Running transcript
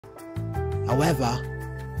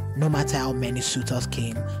However, no matter how many suitors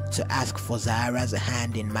came to ask for Zahra's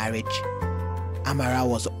hand in marriage, Amara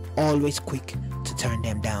was always quick to turn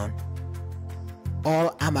them down.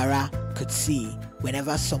 All Amara could see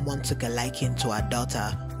whenever someone took a liking to her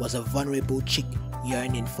daughter was a vulnerable chick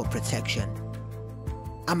yearning for protection.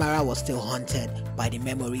 Amara was still haunted by the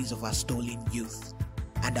memories of her stolen youth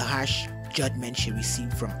and the harsh judgment she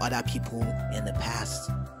received from other people in the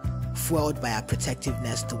past, fueled by her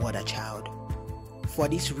protectiveness toward her child. For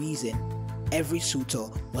this reason, every suitor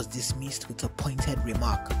was dismissed with a pointed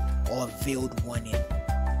remark or veiled warning.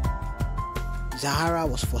 Zahra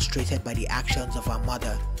was frustrated by the actions of her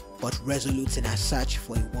mother, but resolute in her search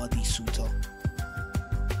for a worthy suitor.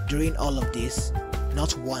 During all of this,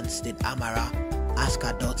 not once did Amara ask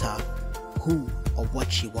her daughter who or what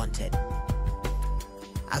she wanted.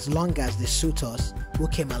 As long as the suitors who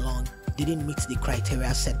came along didn't meet the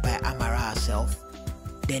criteria set by Amara herself,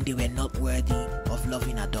 then they were not worthy of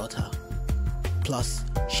loving her daughter. Plus,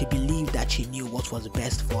 she believed that she knew what was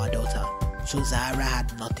best for her daughter, so Zahra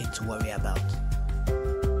had nothing to worry about.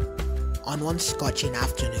 On one scorching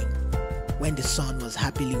afternoon, when the sun was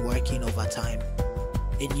happily working overtime,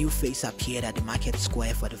 a new face appeared at the market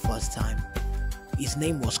square for the first time. His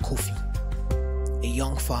name was Kofi, a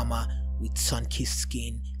young farmer with sun-kissed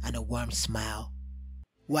skin and a warm smile,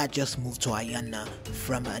 who had just moved to Ayanna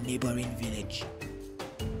from a neighboring village.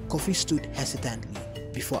 Kofi stood hesitantly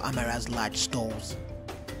before Amara's large stalls.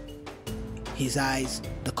 His eyes,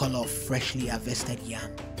 the color of freshly harvested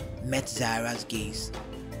yam, met Zahra's gaze.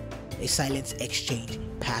 A silent exchange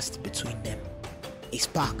passed between them. A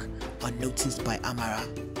spark, unnoticed by Amara,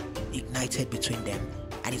 ignited between them,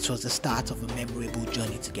 and it was the start of a memorable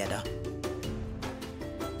journey together.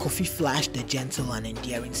 Kofi flashed a gentle and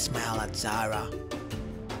endearing smile at Zahra,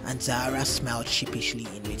 and Zahra smiled sheepishly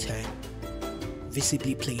in return,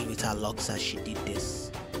 visibly playing with her locks as she did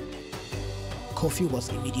this. Kofi was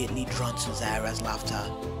immediately drawn to Zahra's laughter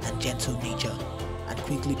and gentle nature and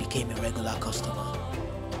quickly became a regular customer.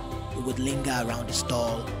 He would linger around the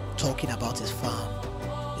stall, talking about his farm,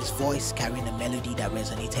 his voice carrying a melody that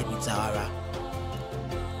resonated with Zahra.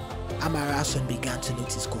 Amara soon began to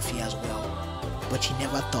notice Kofi as well, but she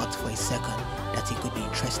never thought for a second that he could be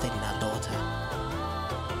interested in her daughter.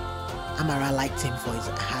 Amara liked him for his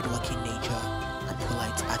hardworking nature and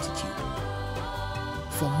polite attitude.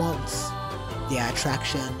 For months, their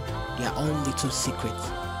attraction, their own little secret,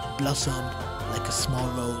 blossomed like a small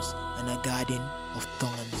rose in a garden of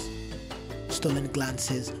thorns. Stolen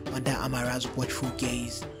glances under Amara's watchful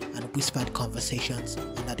gaze and whispered conversations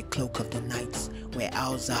under the cloak of the night were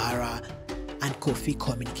how Zahra and Kofi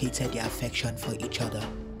communicated their affection for each other.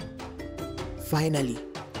 Finally,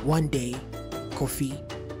 one day, Kofi,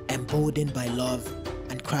 emboldened by love,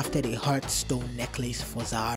 and crafted a heart stone necklace for Zahra.